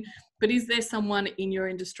brain? But is there someone in your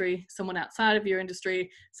industry, someone outside of your industry,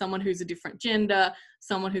 someone who's a different gender,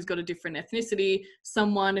 someone who's got a different ethnicity,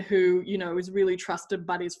 someone who, is really trusted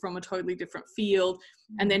but is from a totally different field?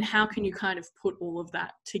 And then how can you kind of put all of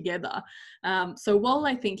that together? So while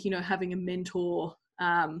I think, having a mentor,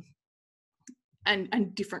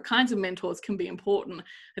 and different kinds of mentors can be important,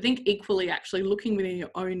 I think equally actually looking within your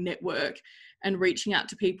own network and reaching out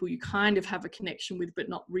to people you kind of have a connection with but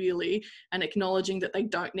not really, and acknowledging that they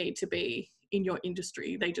don't need to be in your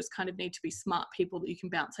industry, they just kind of need to be smart people that you can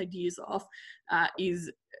bounce ideas off,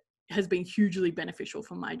 has been hugely beneficial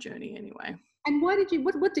for my journey anyway. And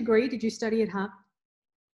what degree did you study at Harvard?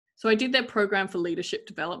 So I did their program for leadership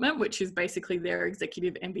development, which is basically their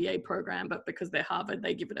executive MBA program, but because they're Harvard,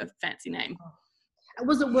 they give it a fancy name.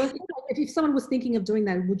 Was it worth it? If someone was thinking of doing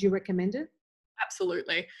that, would you recommend it?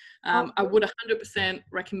 Absolutely. I would 100%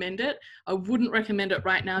 recommend it. I wouldn't recommend it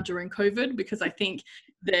right now during COVID, because I think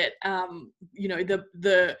that,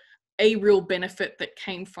 a real benefit that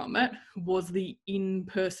came from it was the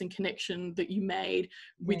in-person connection that you made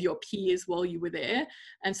with your peers while you were there.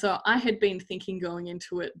 And so I had been thinking going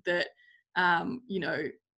into it that,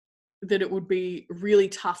 that it would be really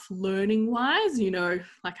tough learning wise, you know,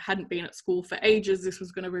 like I hadn't been at school for ages. This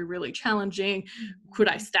was going to be really challenging. Could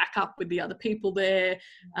I stack up with the other people there?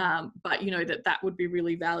 But, you know, that would be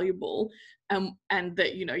really valuable. And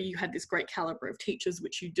that, you know, you had this great caliber of teachers,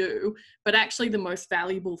 which you do. But actually the most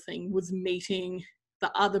valuable thing was meeting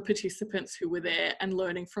the other participants who were there and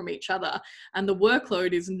learning from each other. And the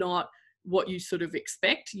workload is not what you sort of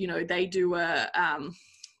expect. You know, they do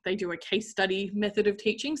a case study method of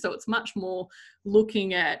teaching. So it's much more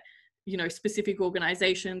looking at, you know, specific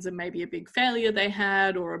organizations and maybe a big failure they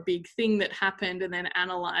had or a big thing that happened, and then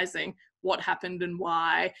analyzing what happened and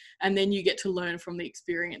why. And then you get to learn from the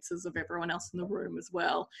experiences of everyone else in the room as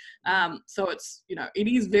well. So it's, you know, it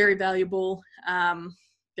is very valuable.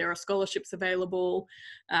 There are scholarships available.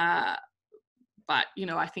 But, you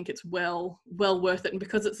know, I think it's well worth it. And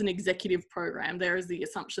because it's an executive program, there is the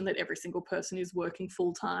assumption that every single person is working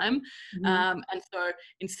full time. And so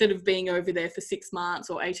instead of being over there for 6 months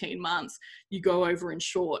or 18 months, you go over in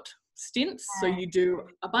short stints. So you do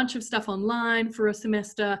a bunch of stuff online for a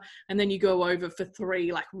semester, and then you go over for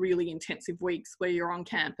 3 like really intensive weeks where you're on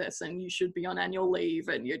campus and you should be on annual leave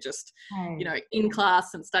and you're just, you know, in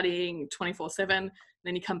class and studying 24/7.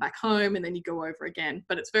 Then you come back home and then you go over again.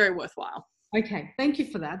 But it's very worthwhile. Okay, thank you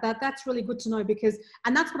for that. That's really good to know, because,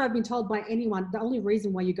 and that's what I've been told by anyone, the only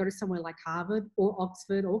reason why you go to somewhere like Harvard or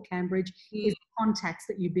Oxford or Cambridge is the contacts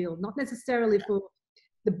that you build, not necessarily for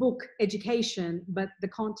the book education, but the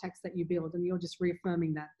contacts that you build, and you're just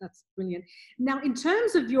reaffirming that. That's brilliant. Now, in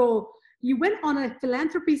terms of you went on a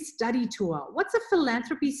philanthropy study tour. What's a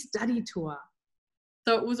philanthropy study tour?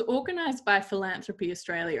 So it was organised by Philanthropy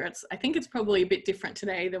Australia. I think it's probably a bit different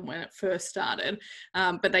today than when it first started,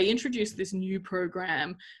 but they introduced this new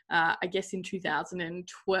program, I guess in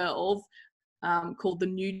 2012, called the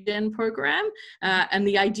New Gen program. And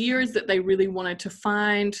the idea is that they really wanted to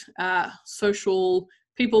find social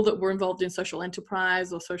people that were involved in social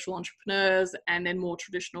enterprise or social entrepreneurs, and then more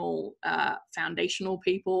traditional foundational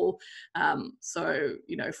people. So,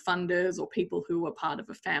 you know, funders or people who were part of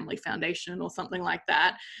a family foundation or something like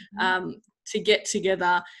that, to get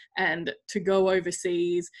together and to go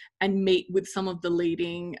overseas and meet with some of the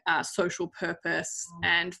leading social purpose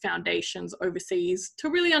and foundations overseas to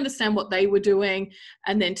really understand what they were doing,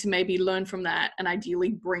 and then to maybe learn from that and ideally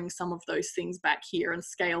bring some of those things back here and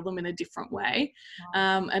scale them in a different way.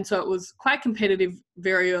 And so it was quite competitive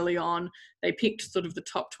very early on. They picked sort of the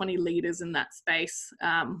top 20 leaders in that space,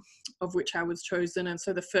 of which I was chosen. And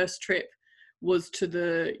so the first trip was to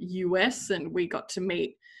the US, and we got to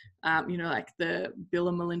meet you know, like the Bill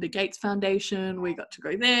and Melinda Gates Foundation. We got to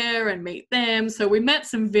go there and meet them. So we met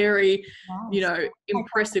some very, you know,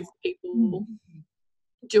 impressive people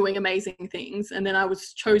doing amazing things. And then I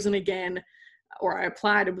was chosen again, or I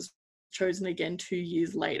applied and was chosen again 2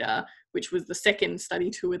 years later, which was the second study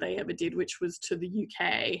tour they ever did, which was to the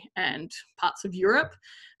UK and parts of Europe.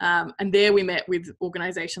 And there we met with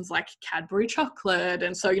organizations like Cadbury Chocolate.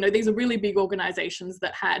 And so, you know, these are really big organizations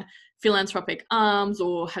that had philanthropic arms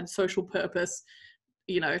or had social purpose,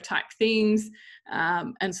 you know, type things.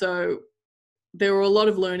 And so there were a lot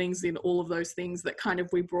of learnings in all of those things that kind of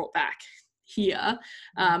we brought back here.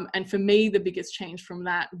 And for me, the biggest change from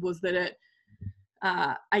that was that it,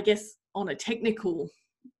 I guess on a technical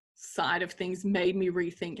side of things, made me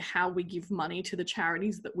rethink how we give money to the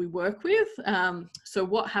charities that we work with. So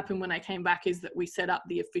what happened when I came back is that we set up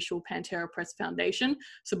the official Pantera Press Foundation.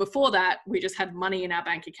 So before that, we just had money in our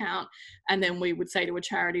bank account, and then we would say to a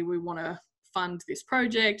charity, we want to fund this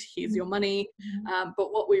project, here's your money.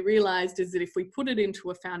 But what we realized is that if we put it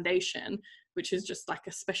into a foundation, which is just like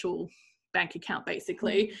a special bank account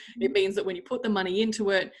basically, it means that when you put the money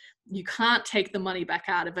into it, you can't take the money back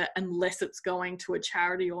out of it unless it's going to a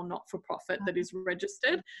charity or not-for-profit that is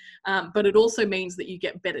registered. But it also means that you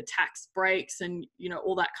get better tax breaks and, you know,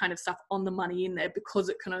 all that kind of stuff on the money in there, because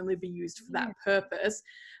it can only be used for that purpose.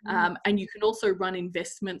 And you can also run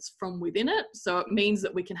investments from within it. So it means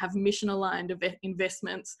that we can have mission-aligned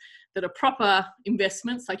investments that are proper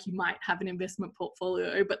investments, like you might have an investment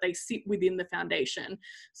portfolio, but they sit within the foundation.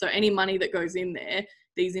 So any money that goes in there,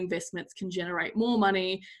 these investments can generate more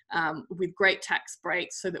money with great tax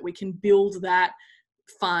breaks, so that we can build that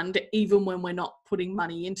fund even when we're not putting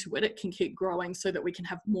money into it. It can keep growing so that we can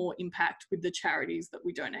have more impact with the charities that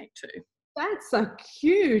we donate to. That's a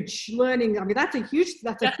huge learning. I mean, that's a huge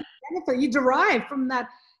benefit you derive from that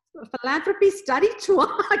philanthropy study tour.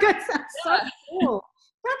 I guess that's so cool.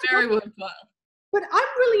 That's very worthwhile. But I'm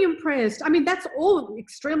really impressed. I mean, that's all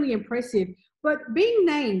extremely impressive. But being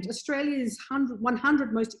named Australia's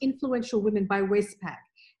 100 most influential women by Westpac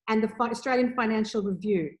and the Australian Financial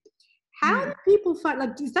Review, How do people find,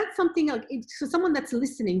 like, is that something like for someone that's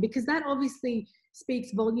listening, because that obviously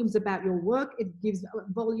speaks volumes about your work. It gives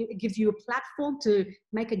volume, it gives you a platform to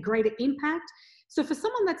make a greater impact. So for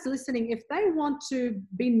someone that's listening, if they want to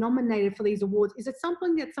be nominated for these awards, is it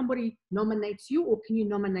something that somebody nominates you, or can you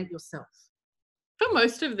nominate yourself? For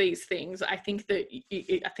most of these things, I think that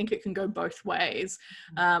I think it can go both ways.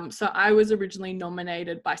 So I was originally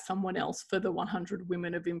nominated by someone else for the 100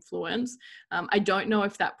 Women of Influence. I don't know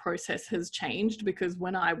if that process has changed, because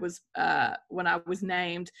when I was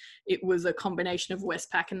named, it was a combination of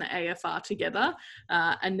Westpac and the AFR together,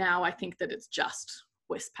 and now I think that it's just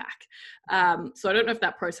Westpac. So I don't know if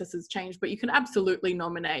that process has changed, but you can absolutely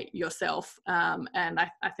nominate yourself. And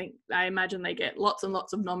I imagine they get lots and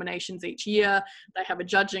lots of nominations each year. They have a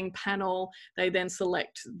judging panel. They then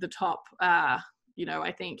select the top, I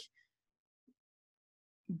think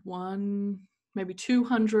maybe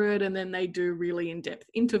 200, and then they do really in-depth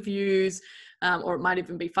interviews, or it might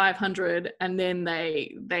even be 500, and then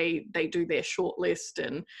they do their shortlist.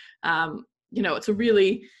 And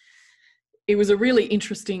it was a really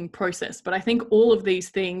interesting process. But I think all of these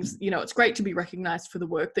things, it's great to be recognized for the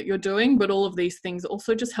work that you're doing, but all of these things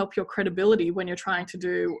also just help your credibility when you're trying to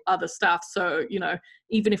do other stuff. So,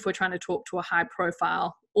 even if we're trying to talk to a high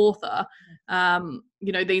profile author,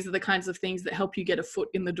 these are the kinds of things that help you get a foot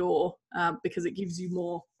in the door, because it gives you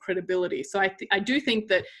more credibility. So I do think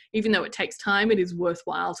that even though it takes time, it is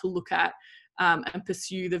worthwhile to look at and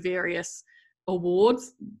pursue the various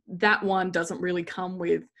awards. That one doesn't really come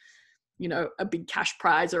with a big cash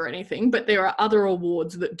prize or anything, but there are other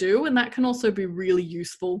awards that do, and that can also be really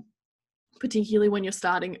useful, particularly when you're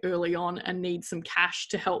starting early on and need some cash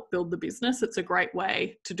to help build the business. It's a great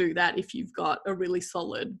way to do that if you've got a really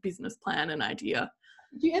solid business plan and idea.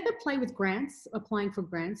 Do you ever play with grants, applying for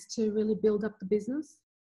grants to really build up the business?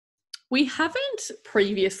 We haven't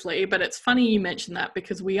previously, but it's funny you mentioned that,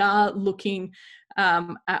 because we are looking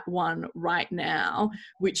at one right now,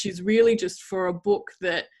 which is really just for a book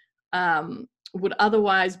that would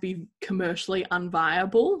otherwise be commercially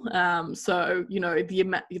unviable. So,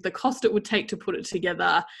 the cost it would take to put it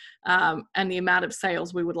together, and the amount of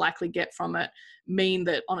sales we would likely get from it mean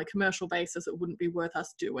that on a commercial basis, it wouldn't be worth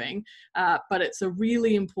us doing. But it's a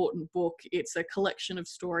really important book. It's a collection of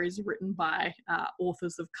stories written by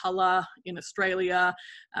authors of colour in Australia,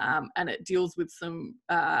 and it deals with some,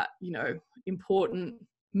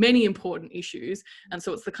 many important issues. And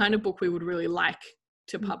so it's the kind of book we would really like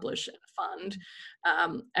to publish and fund.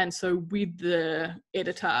 And so with the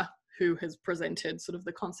editor who has presented sort of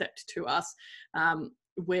the concept to us,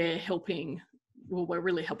 we're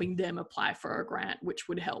really helping them apply for a grant, which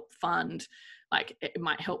would help fund, like it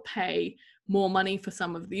might help pay more money for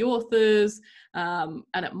some of the authors, and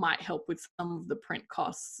it might help with some of the print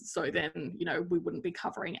costs. So then, we wouldn't be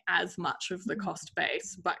covering as much of the cost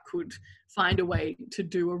base, but could find a way to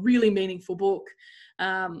do a really meaningful book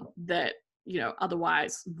that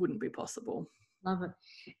otherwise wouldn't be possible. Love it.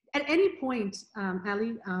 At any point,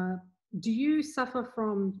 Ali, do you suffer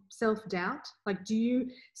from self-doubt? Like, do you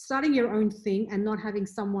starting your own thing and not having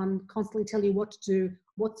someone constantly tell you what to do,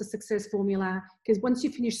 what's the success formula? Because once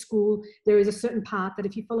you finish school, there is a certain path that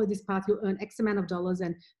if you follow this path, you'll earn X amount of dollars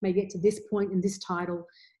and may get to this point in this title,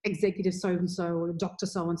 executive so-and-so or doctor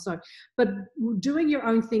so-and-so. But doing your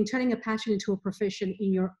own thing, turning a passion into a profession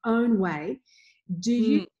in your own way, do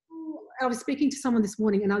you... I was speaking to someone this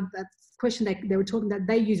morning, and that question they were talking about,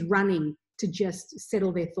 they use running to just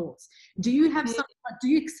settle their thoughts. Do you have do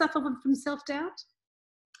you suffer from self-doubt?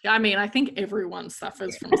 I mean, I think everyone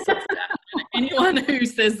suffers from self-doubt. Anyone who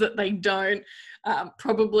says that they don't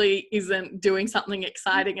probably isn't doing something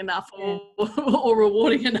exciting enough or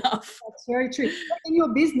rewarding enough. That's very true. In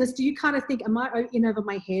your business, do you kind of think, am I in over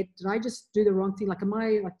my head? Did I just do the wrong thing? Like, am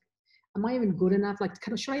I even good enough? Like,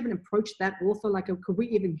 should I even approach that author? Like, could we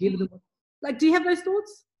even give them? Like, do you have those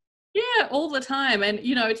thoughts? Yeah, all the time. And,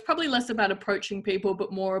 it's probably less about approaching people,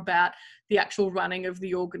 but more about the actual running of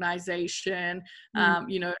the organization.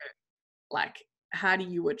 Like, how do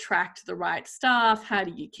you attract the right staff? How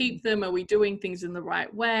do you keep them? Are we doing things in the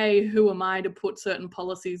right way? Who am I to put certain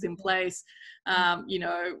policies in place? I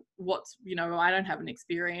don't have an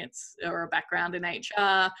experience or a background in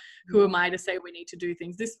HR. Who am I to say we need to do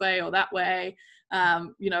things this way or that way?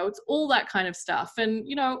 It's all that kind of stuff. And,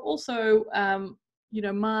 also,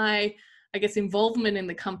 my, I guess, involvement in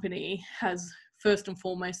the company has first and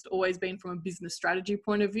foremost always been from a business strategy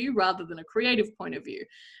point of view rather than a creative point of view.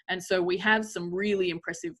 And so we have some really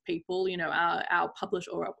impressive people, you know, our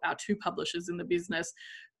publisher, or our two publishers in the business,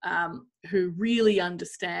 who really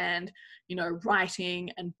understand, you know, writing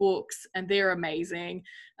and books, and they're amazing.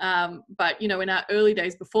 But, you know, in our early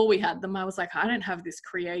days before we had them, I was like, I don't have this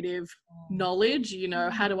creative knowledge, you know,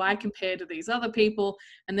 how do I compare to these other people?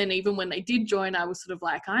 And then even when they did join, I was sort of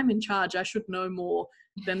like, I'm in charge, I should know more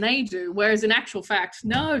than they do. Whereas in actual fact,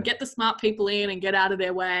 no, get the smart people in and get out of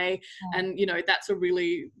their way. And, you know, that's a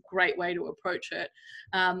really great way to approach it.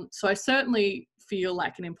 So I certainly feel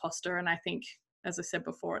like an imposter, and I think, as I said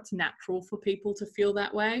before, it's natural for people to feel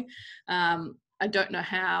that way. I don't know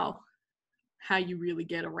how you really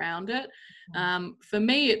get around it. For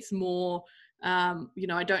me, it's more, you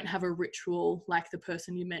know, I don't have a ritual like the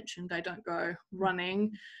person you mentioned. I don't go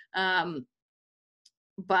running.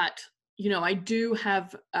 But, you know, I do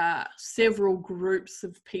have several groups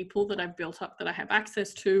of people that I've built up that I have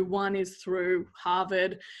access to. One is through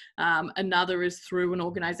Harvard. Another is through an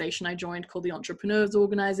organization I joined called the Entrepreneurs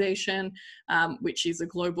Organization, which is a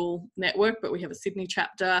global network, but we have a Sydney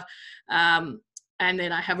chapter. And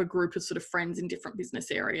then I have a group of sort of friends in different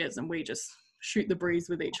business areas, and we just shoot the breeze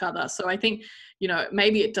with each other. So I think, you know,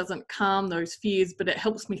 maybe it doesn't calm those fears, but it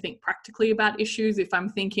helps me think practically about issues. If I'm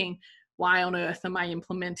thinking, why on earth am I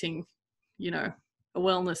implementing, you know, a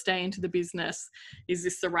wellness day into the business? Is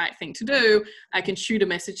this the right thing to do? I can shoot a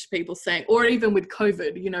message to people saying, or even with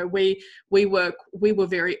COVID, you know, we were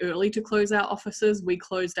very early to close our offices. We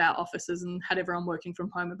closed our offices and had everyone working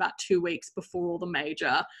from home about 2 weeks before all the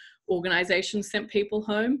major organizations sent people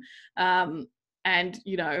home. And,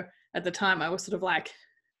 you know, at the time I was sort of like,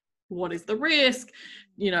 what is the risk?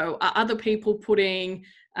 You know, are other people putting,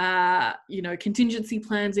 you know, contingency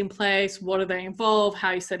plans in place? What do they involve? How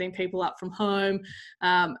are you setting people up from home?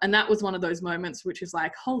 And that was one of those moments which is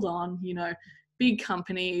like, hold on, you know, big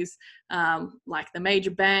companies, like the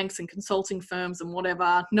major banks and consulting firms and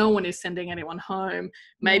whatever, no one is sending anyone home.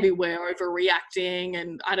 Maybe we're overreacting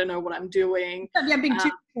and I don't know what I'm doing. Yeah, being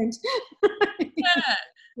too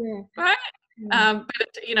yeah. Right. But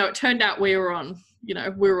you know, it turned out we were on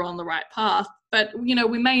the right path. But, you know,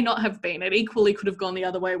 we may not have been. It equally could have gone the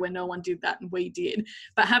other way where no one did that and we did.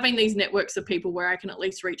 But having these networks of people where I can at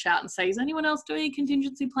least reach out and say, is anyone else doing a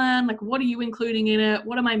contingency plan? Like, what are you including in it?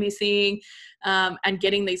 What am I missing? And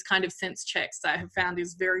getting these kind of sense checks I have found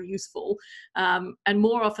is very useful. And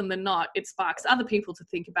more often than not, it sparks other people to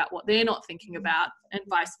think about what they're not thinking about, and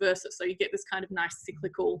vice versa. So you get this kind of nice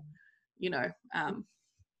cyclical, you know,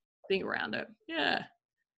 thing around it. Yeah.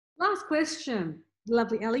 Last question,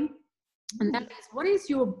 lovely Ellie. And that is,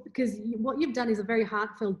 because what you've done is a very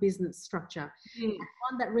heartfelt business structure, and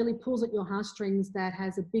one that really pulls at your heartstrings, that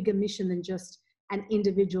has a bigger mission than just an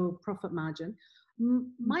individual profit margin.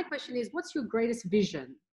 My question is, what's your greatest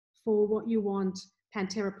vision for what you want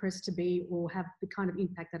Pantera Press to be, or have the kind of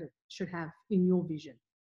impact that it should have in your vision?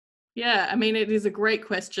 Yeah, I mean, it is a great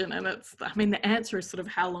question. And the answer is sort of,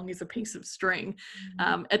 how long is a piece of string?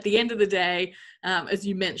 At the end of the day, as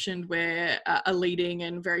you mentioned, we're a leading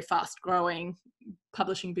and very fast growing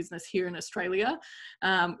publishing business here in Australia.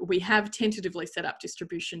 We have tentatively set up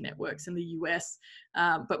distribution networks in the US,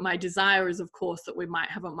 but my desire is, of course, that we might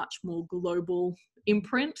have a much more global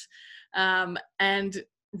imprint, and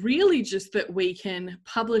really just that we can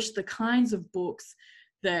publish the kinds of books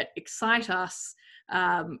that excite us,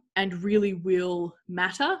 and really will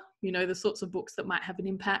matter, you know, the sorts of books that might have an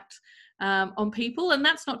impact on people. And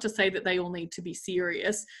that's not to say that they all need to be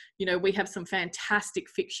serious. You know, we have some fantastic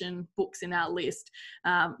fiction books in our list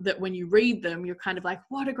that when you read them, you're kind of like,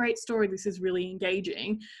 what a great story, this is really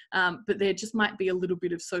engaging. But there just might be a little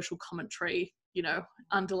bit of social commentary, you know,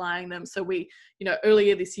 underlying them. So we, you know,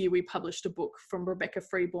 earlier this year, we published a book from Rebecca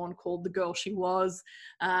Freeborn called The Girl She Was.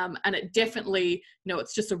 And it definitely, you know,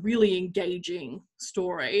 it's just a really engaging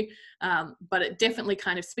story, but it definitely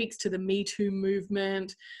kind of speaks to the Me Too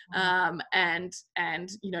movement, and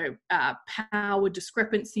you know, power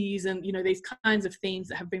discrepancies, and, you know, these kinds of themes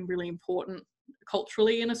that have been really important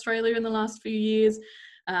culturally in Australia in the last few years.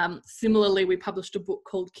 Similarly, we published a book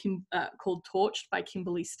called Torched by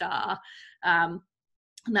Kimberly Starr.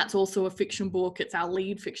 And that's also a fiction book. It's our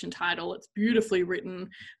lead fiction title. It's beautifully written.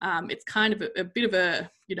 It's kind of a bit of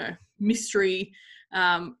a, you know, mystery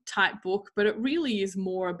type book, but it really is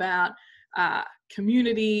more about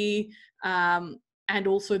community, and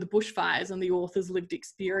also the bushfires and the author's lived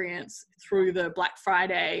experience through the Black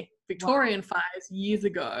Friday Victorian fires years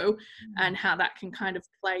ago, and how that can kind of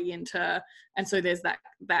play into, and so there's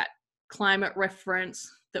that climate reference,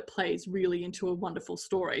 that plays really into a wonderful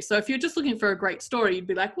story. So if you're just looking for a great story, you'd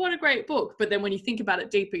be like, what a great book. But then when you think about it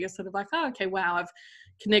deeper, you're sort of like, oh, okay, wow, I've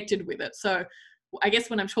connected with it. So I guess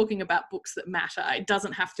when I'm talking about books that matter, it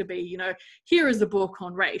doesn't have to be, you know, here is a book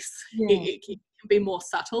on race. Yeah. It can be more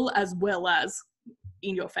subtle as well as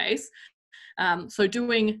in your face. So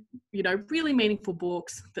doing, you know, really meaningful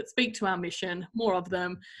books that speak to our mission, more of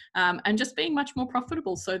them, and just being much more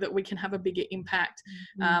profitable so that we can have a bigger impact,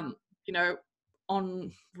 you know,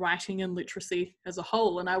 on writing and literacy as a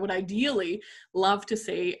whole. And I would ideally love to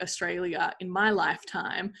see Australia in my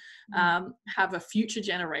lifetime have a future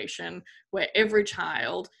generation where every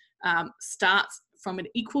child starts from an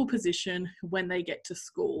equal position when they get to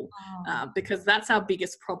school, because that's our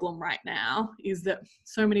biggest problem right now, is that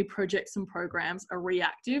so many projects and programs are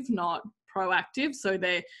reactive, not proactive. So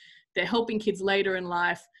they're helping kids later in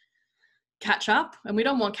life catch up, and we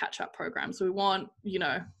don't want catch-up programs. We want, you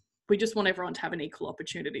know, we just want everyone to have an equal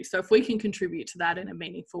opportunity. So if we can contribute to that in a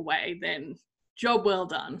meaningful way, then job well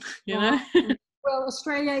done, you know? Well,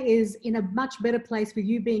 Australia is in a much better place with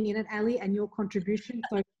you being in it, Ali, and your contribution.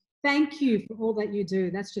 So thank you for all that you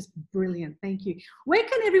do. That's just brilliant. Thank you. Where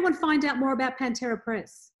can everyone find out more about Pantera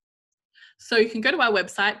Press? So you can go to our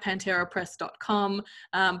website, panterapress.com,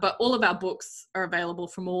 but all of our books are available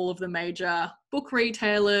from all of the major book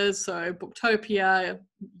retailers. So Booktopia,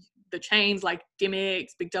 the chains like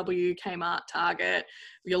Dymocks, Big W, Kmart, Target,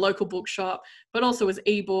 your local bookshop, but also as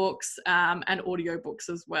ebooks and audiobooks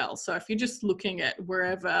as well. So if you're just looking at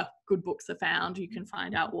wherever good books are found, you can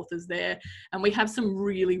find our authors there. And we have some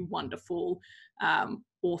really wonderful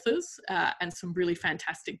authors and some really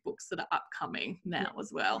fantastic books that are upcoming now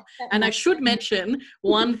as well. And I should mention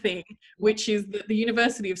one thing, which is that the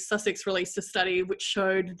University of Sussex released a study which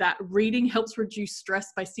showed that reading helps reduce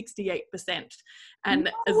stress by 68%.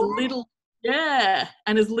 And as little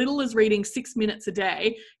as reading 6 minutes a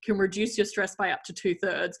day can reduce your stress by up to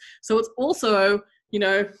 2/3. So it's also, you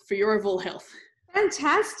know, for your overall health.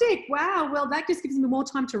 Fantastic. Wow. Well, that just gives me more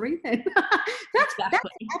time to read then. That's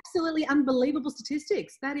absolutely unbelievable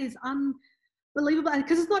statistics. That is unbelievable.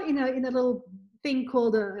 Because it's not in a little thing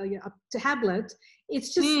called a tablet.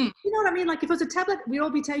 It's just, you know what I mean? Like if it was a tablet, we'd all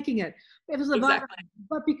be taking it. If it was a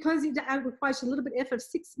but because it requires a little bit of effort,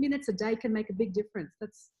 6 minutes a day can make a big difference.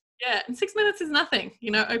 Yeah, and 6 minutes is nothing.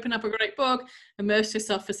 You know, open up a great book, immerse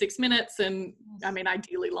yourself for 6 minutes, and I mean,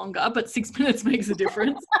 ideally longer, but 6 minutes makes a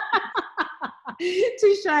difference.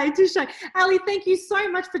 Touche. Ali, thank you so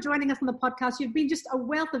much for joining us on the podcast. You've been just a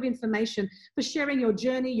wealth of information, for sharing your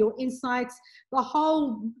journey, your insights, the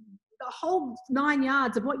whole 9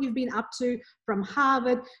 yards of what you've been up to, from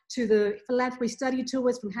Harvard to the philanthropy study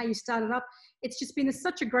tours, from how you started up. It's just been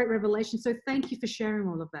such a great revelation. So thank you for sharing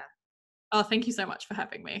all of that. Oh, thank you so much for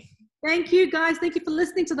having me. Thank you, guys. Thank you for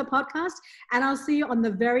listening to the podcast, and I'll see you on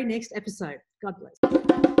the very next episode. God bless.